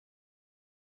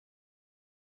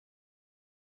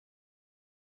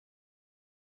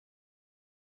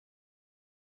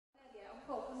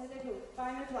Pas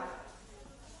le doigt.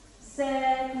 7,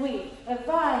 8. 1,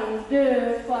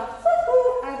 2, 3.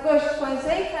 À gauche,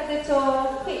 croisé, pas de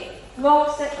tour, kick. Walk,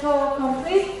 step, tour,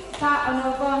 complete. Pas en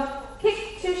avant,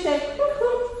 kick, touché.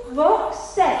 Walk,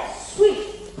 step,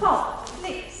 sweep, pop,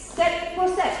 flick, step pour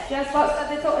step. Just walk, step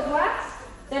de tour à droite.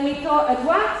 Demi-tour à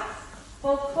droite.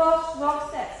 Full cross, walk,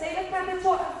 step. C'est le pas de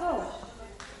tour à gauche.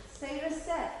 C'est le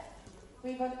step.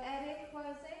 We want aller,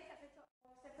 croisé, pas de tour,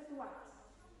 walk, step à droite.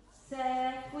 7,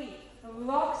 8.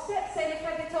 Rock step, c'est le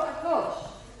pas de tour à gauche.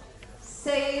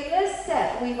 C'est le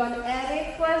step. We want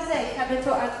aller, croisé, pas de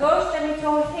tour à gauche,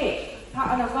 demi-tour, hitch. Pas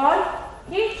en avant,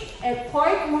 hitch, et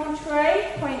point, montré,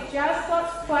 point, just box,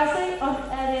 croisé, en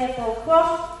arrière, full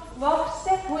cross. Rock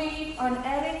step, weave, en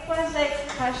arrière, croisé,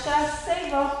 pas chassé,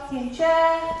 rock,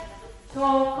 pincher.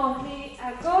 Tour complet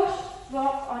à gauche,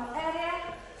 rock en arrière,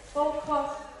 full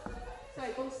cross.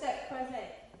 Sorry, full step, croisé.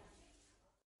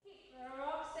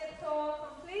 Rock, step, tour,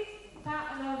 complete.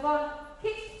 Pas en avant,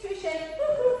 kick, touché.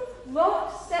 Rock,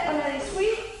 step, on allait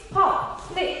sweep, pop,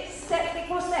 flick, step, flick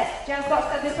pour step. Just box,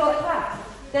 step de tour à droite.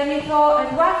 Demi-tour à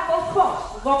droite, full cross.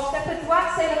 Rock, step à droite,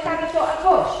 c'est le quart de tour à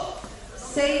gauche.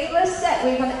 C'est le step,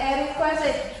 we want air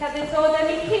croisé. Quart de tour,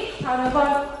 demi-kick. Pas en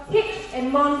avant, kick, et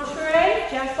montré.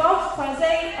 Just box,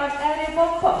 croisé, on allait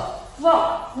full cross.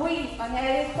 Rock, weave, on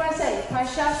allait croisé. Pas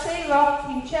chassé, rock,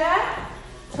 pincher.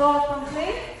 Tour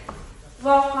complet.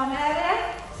 Rock en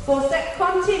arrière. Full step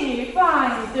continue.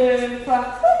 1, 2, 3.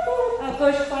 À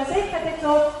gauche croisé, pas de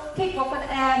tour. Kick up en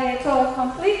arrière, tour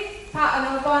complete. Pas en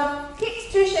avant,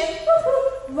 kick touché.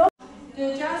 Rock.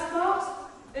 2 just box.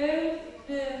 1,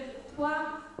 2, 3,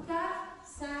 4,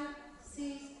 5, 6,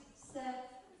 7,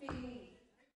 fini.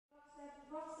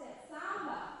 Rock step,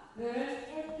 Sala. 1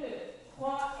 et 2,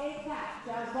 3 et 4.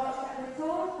 Just box, pas de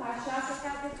tour. Pas chasse,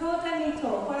 pas de tour,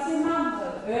 demi-tour. Croisé membre.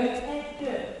 1 et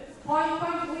 2. Point,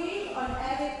 point, weave, on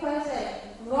avec croisé.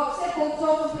 Rock step, full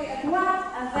tour complet à droite,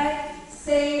 avec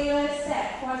sailor step.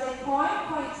 Croisé, point,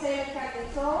 point, sailor, quart de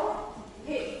tour.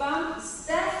 Hit, bump,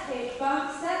 step, step,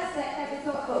 quart de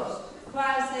tour à gauche.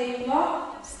 Croisé, rock,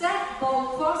 step, ball,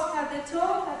 cross, quart de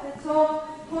tour,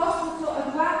 cross, full tour à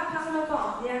droite, par en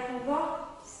avant. Diagonal rock,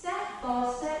 step, ball,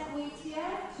 step,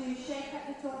 huitième, touché, quart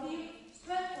de tour, heel,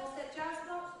 straight, full step, just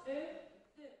box, 1, 2.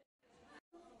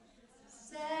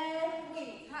 7,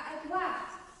 8, pas à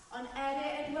droite, on aide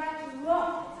à droite,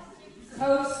 rock,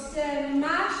 coaster,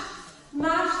 mash,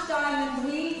 diamond,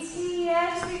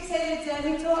 huitième, sweep, c'est le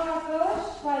demi-tour à gauche,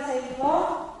 croisé, rock,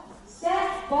 step,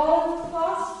 ball,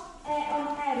 cross, et on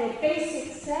aide, basic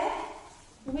step,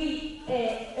 8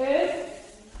 et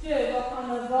 1, 2, rock en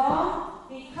avant,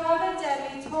 recover,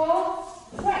 demi-tour,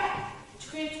 prep,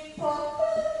 triple,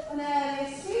 on aide,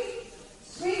 sweep,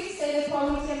 sweep, c'est le point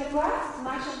huitième à droite,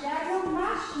 marche en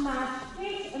diagonale, marche,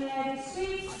 sweep, on aide,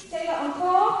 sweep, c'est le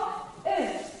encore, 1,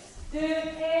 2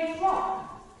 et 3,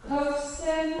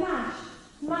 coaster,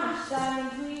 mash, diamond,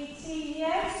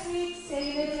 huitième, sweep, c'est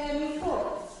le demi-tour,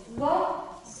 rock,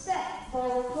 step,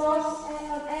 ball, cross, et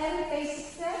on aide, basic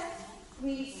step,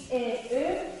 8 et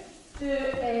 1, 2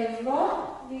 et rock,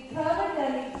 recover,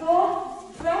 demi-tour,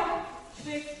 drop,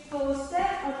 triple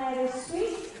step, on aide,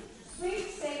 sweep,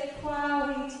 c'est le 3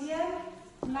 huitième,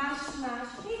 mash,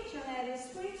 hitch, on aide,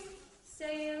 sweep,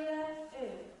 c'est le 1,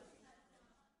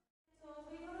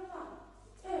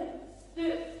 2,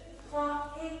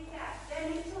 3 et 4,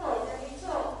 demi-tour,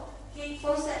 kick,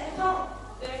 full step et pop,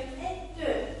 1 et 2,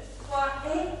 3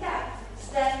 et 4,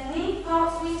 step, lead, pop,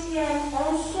 huitième,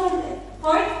 ensemble,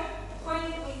 point,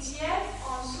 huitième,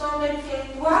 ensemble, pied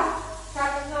droit,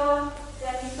 capitole,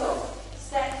 demi-tour,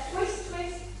 step, twist,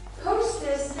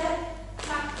 coaster, step,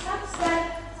 tap, step,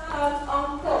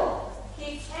 encore,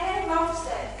 kick and rock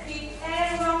step,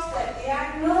 diagonal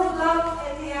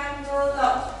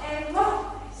lock, and rock,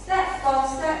 step, ball,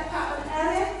 step, pat on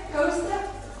area, coaster,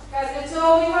 quart de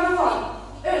tour, we want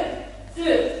 1, 2,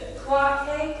 3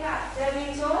 et 4,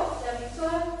 demi-tour,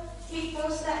 kick,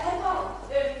 full step et ball,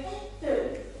 1 et 2,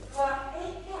 3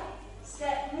 et 4,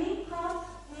 step, lead, pop,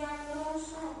 diagonal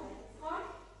ensemble, point,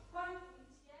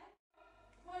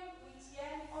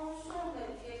 huitième, ensemble,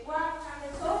 pied droit, quart de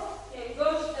tour, pied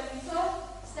gauche, demi-tour,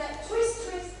 step, twist,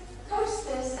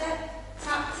 coaster, step,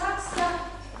 tap, step,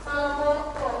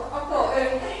 encore, 1,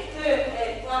 2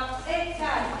 et 3 et 4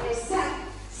 et 5,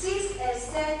 6 et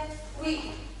 7, 8,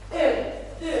 1,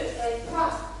 2 et 3,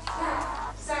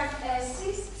 4, 5 et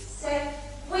 6, 7,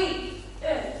 8, 1,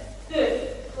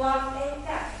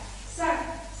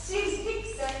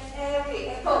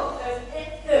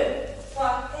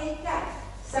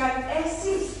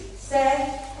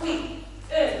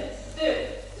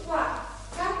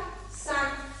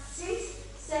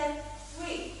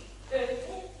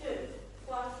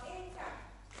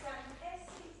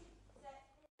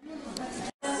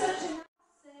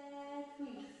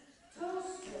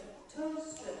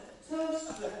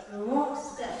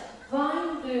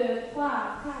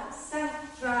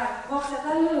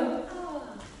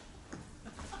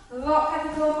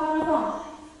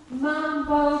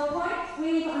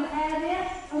 area,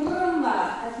 rumba,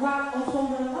 à droite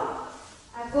ensemble rock,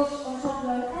 à gauche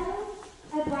ensemble L,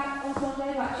 à droite ensemble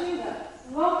voiture,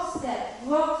 rock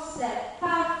step,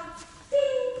 tap,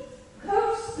 ding,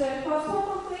 coaster, cross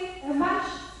complete,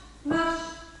 marche,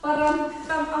 bottom,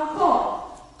 encore,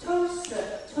 toaster,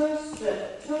 rock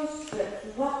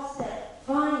step,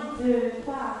 1, 2, 3,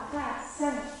 4, 5,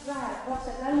 drive, rock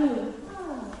step, la lune.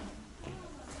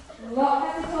 Rock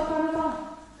at the top on the bottom.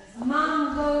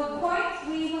 Mambo point,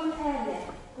 weave on area.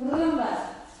 Rumba.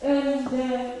 1, 2,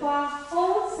 3, 4,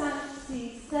 5,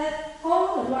 6, 7, hold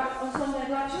the droite ensemble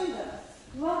la voiture.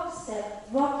 Rock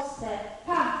step,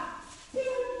 tap,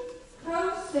 ding,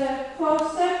 coaster, cross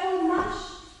circle, marche,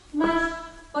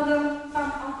 bottom,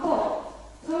 encore.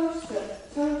 Toaster,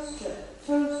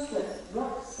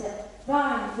 rock step,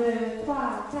 1, 2, 3,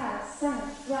 4,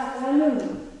 5, drive la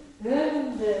lune.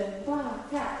 1, 2, 3, 4,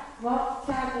 rock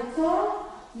capital,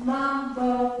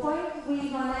 mambo point,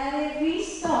 weave on area,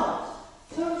 restart.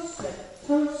 Toaster,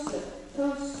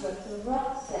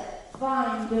 rock step,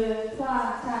 1, 2, 3, 4,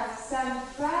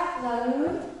 5, drive la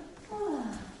lune.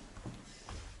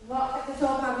 Rock at the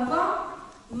top and bottom,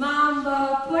 mambo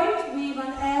point, weave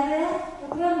on area,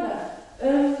 rumba.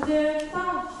 1, 2, 3,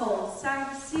 hold,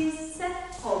 5, 6, 7,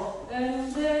 hold.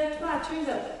 1, 2, 3,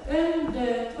 trigger. 1, 2,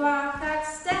 3, 4,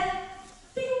 step.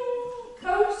 Ding,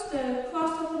 coaster,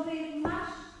 cross the complete,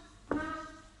 marche, bottom,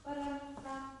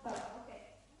 okay.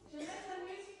 Je laisse la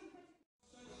musique.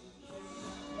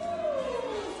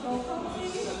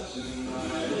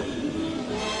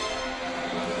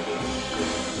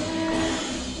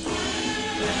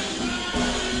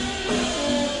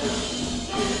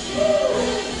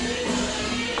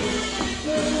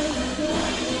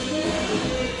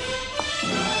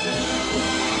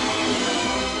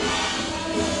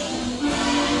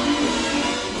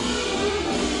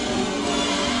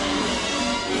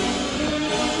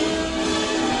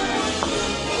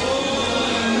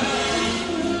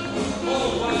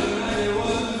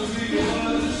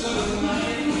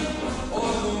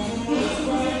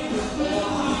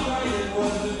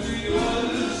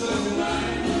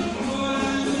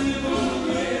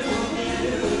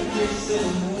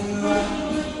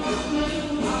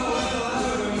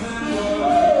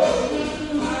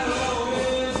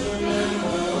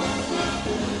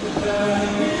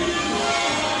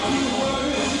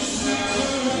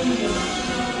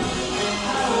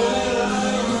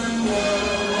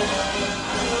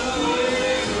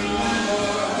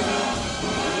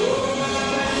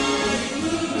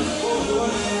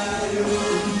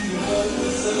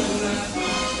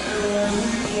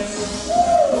 Yes.